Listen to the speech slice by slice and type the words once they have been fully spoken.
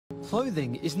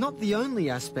Clothing is not the only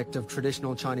aspect of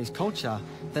traditional Chinese culture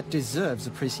that deserves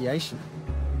appreciation.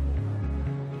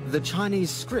 The Chinese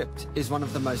script is one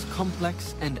of the most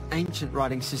complex and ancient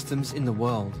writing systems in the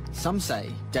world, some say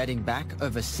dating back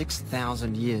over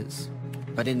 6,000 years.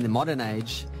 But in the modern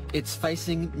age, it's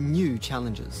facing new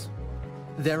challenges.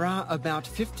 There are about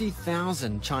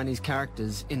 50,000 Chinese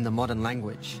characters in the modern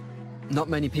language. Not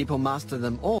many people master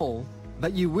them all,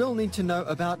 but you will need to know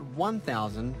about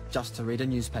 1,000 just to read a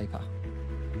newspaper.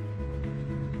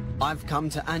 I've come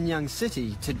to Anyang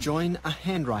City to join a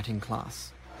handwriting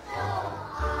class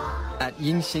at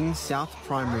Yingxing South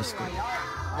Primary School.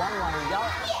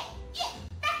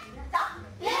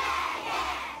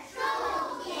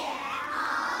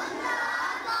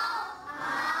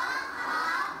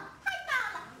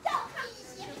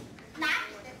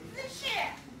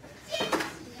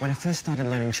 When I first started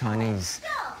learning Chinese,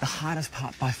 the hardest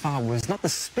part by far was not the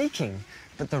speaking,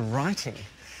 but the writing.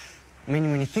 I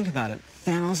mean, when you think about it,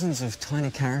 thousands of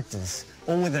tiny characters,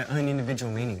 all with their own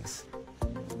individual meanings.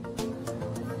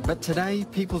 But today,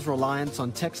 people's reliance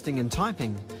on texting and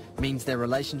typing means their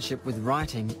relationship with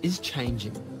writing is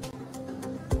changing.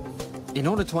 In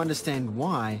order to understand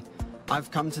why,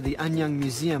 I've come to the Anyang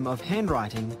Museum of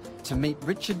Handwriting to meet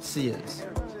Richard Sears,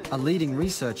 a leading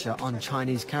researcher on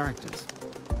Chinese characters.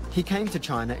 He came to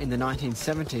China in the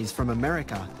 1970s from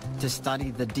America to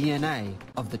study the DNA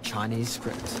of the Chinese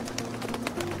script.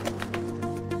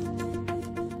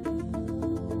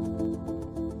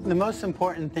 The most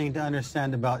important thing to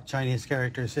understand about Chinese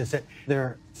characters is that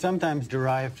they're sometimes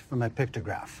derived from a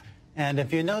pictograph. And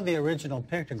if you know the original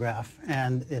pictograph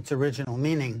and its original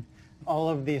meaning, all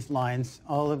of these lines,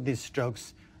 all of these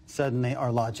strokes suddenly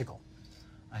are logical.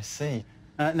 I see.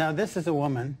 Now this is a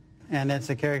woman, and it's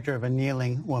a character of a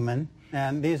kneeling woman.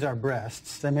 And these are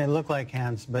breasts. They may look like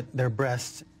hands, but they're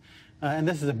breasts. And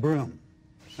this is a broom.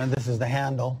 And this is the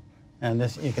handle. And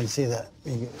this, you can see that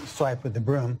you swipe with the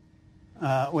broom.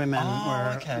 Women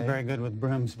were very good with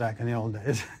brooms back in the old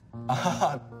days.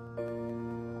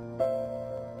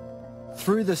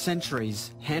 Through the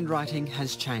centuries, handwriting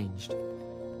has changed.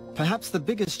 Perhaps the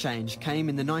biggest change came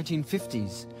in the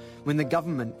 1950s, when the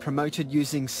government promoted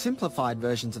using simplified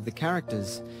versions of the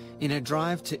characters in a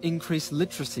drive to increase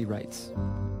literacy rates.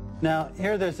 Now,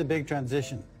 here there's a big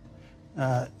transition.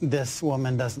 This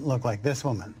woman doesn't look like this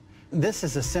woman. This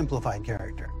is a simplified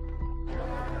character.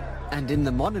 And in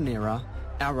the modern era,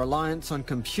 our reliance on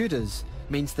computers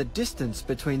means the distance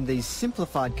between these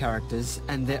simplified characters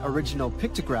and their original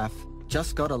pictograph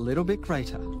just got a little bit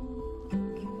greater.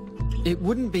 It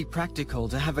wouldn't be practical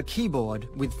to have a keyboard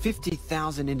with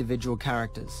 50,000 individual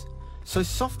characters, so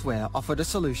software offered a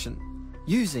solution,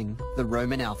 using the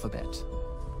Roman alphabet.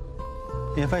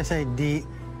 If I say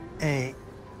D-A-N,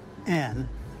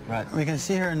 we can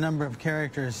see here a number of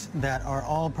characters that are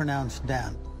all pronounced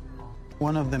Dan.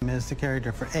 One of them is the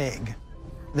character for egg.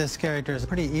 This character is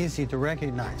pretty easy to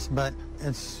recognize, but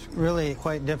it's really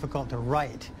quite difficult to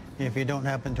write if you don't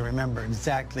happen to remember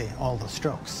exactly all the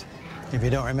strokes. If you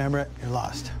don't remember it, you're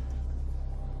lost.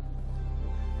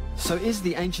 So is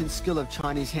the ancient skill of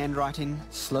Chinese handwriting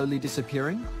slowly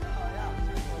disappearing?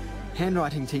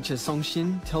 Handwriting teacher Song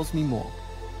Xin tells me more.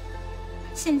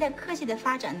 现在科技的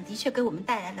发展的确给我们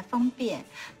带来了方便，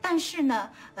但是呢，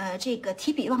这个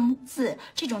提笔忘字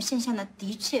这种现象呢，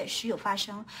的确时有发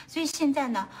生。所以现在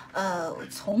呢，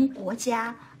从国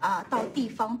家到地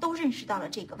方都认识到了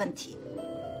这个问题。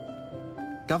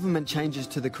Government changes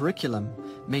to the curriculum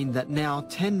mean that now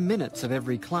 10 minutes of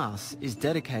every class is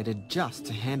dedicated just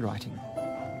to handwriting.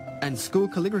 And school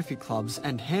calligraphy clubs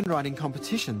and handwriting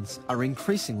competitions are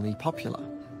increasingly popular.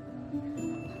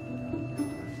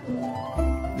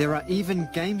 There are even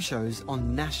game shows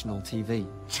on national TV.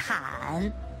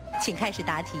 产，请开始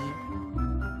答题。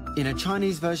In a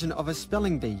Chinese version of a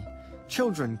spelling bee,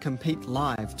 children compete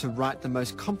live to write the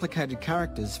most complicated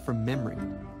characters from memory.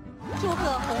 祝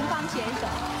贺洪刚选手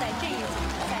在这一组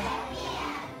赛。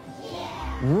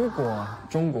如果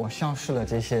中国消失了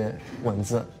这些文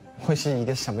字，会是一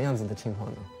个什么样子的情况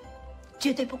呢？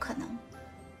绝对不可能，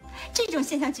这种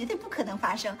现象绝对不可能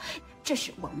发生。这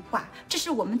是文化，这是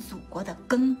我们祖国的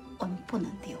根，我们不能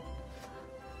丢。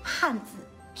汉字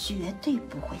绝对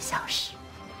不会消失。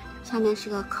下面是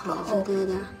个口字，对不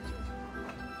对？